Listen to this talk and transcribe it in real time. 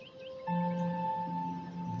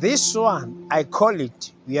This one, I call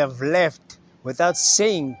it, we have left without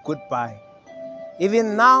saying goodbye.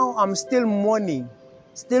 Even now, I'm still mourning,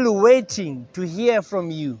 still waiting to hear from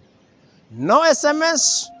you. No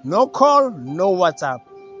SMS, no call, no WhatsApp.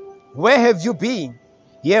 Where have you been?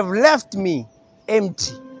 You have left me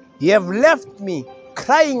empty. You have left me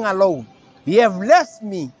crying alone. You have left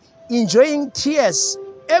me enjoying tears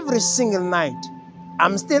every single night.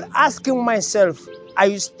 I'm still asking myself, are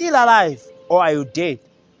you still alive or are you dead?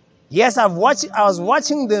 Yes, I was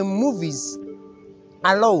watching the movies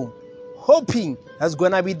alone, hoping that's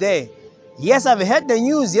gonna be there. Yes, I've heard the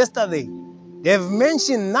news yesterday. They've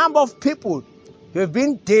mentioned number of people who have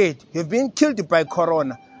been dead, who have been killed by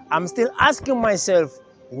corona. I'm still asking myself,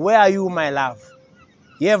 where are you, my love?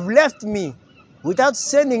 You have left me without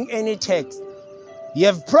sending any text. You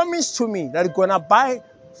have promised to me that you're gonna buy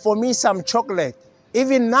for me some chocolate.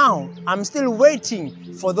 Even now, I'm still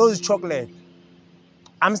waiting for those chocolates.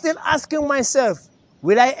 I'm still asking myself,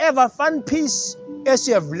 will I ever find peace as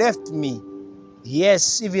you have left me?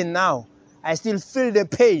 Yes, even now, I still feel the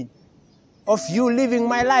pain of you living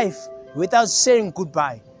my life without saying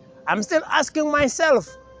goodbye. I'm still asking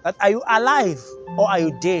myself that are you alive or are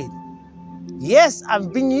you dead? Yes,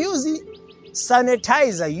 I've been using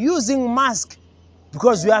sanitizer, using mask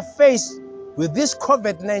because we are faced with this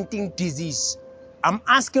COVID-19 disease. I'm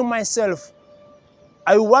asking myself,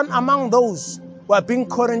 are you one among those who are being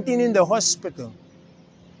quarantined in the hospital?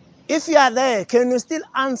 If you are there, can you still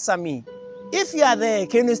answer me? If you are there,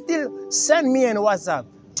 can you still send me an WhatsApp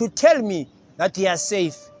to tell me that you are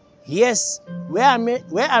safe? Yes, where I'm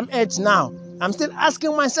at now, I'm still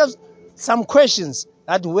asking myself some questions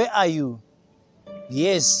that where are you?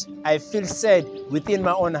 Yes, I feel sad within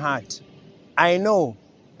my own heart. I know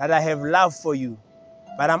that I have love for you,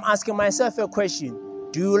 but I'm asking myself a question.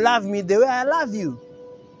 Do you love me the way I love you?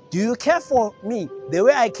 Do you care for me the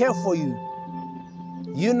way I care for you?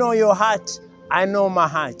 You know your heart, I know my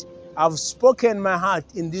heart. I've spoken my heart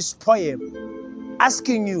in this poem,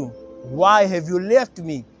 asking you, why have you left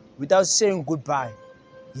me without saying goodbye?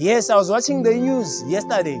 Yes, I was watching the news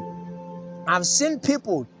yesterday. I've seen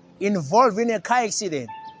people involved in a car accident.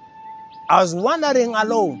 I was wondering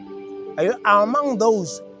alone, are you among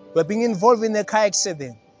those who are being involved in a car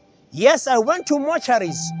accident? Yes, I went to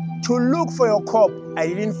mortuaries to look for your corpse. I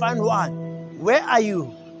didn't find one. Where are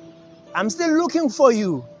you? I'm still looking for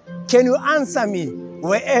you. Can you answer me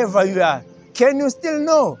wherever you are? Can you still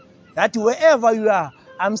know that wherever you are,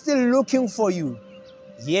 I'm still looking for you?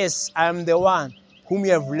 Yes, I am the one whom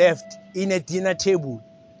you have left in a dinner table.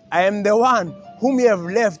 I am the one whom you have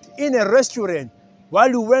left in a restaurant while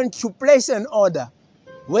you went to place an order.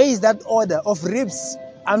 Where is that order of ribs?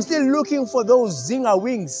 I'm still looking for those zinger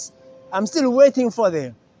wings. I'm still waiting for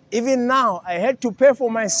them. Even now, I had to pay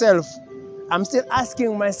for myself. I'm still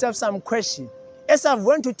asking myself some questions. As I've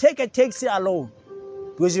went to take a taxi alone,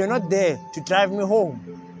 because you're not there to drive me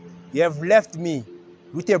home. You have left me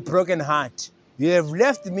with a broken heart. You have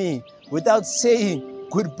left me without saying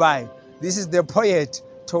goodbye. This is the poet,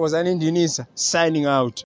 Thokozani Ndinisa, signing out.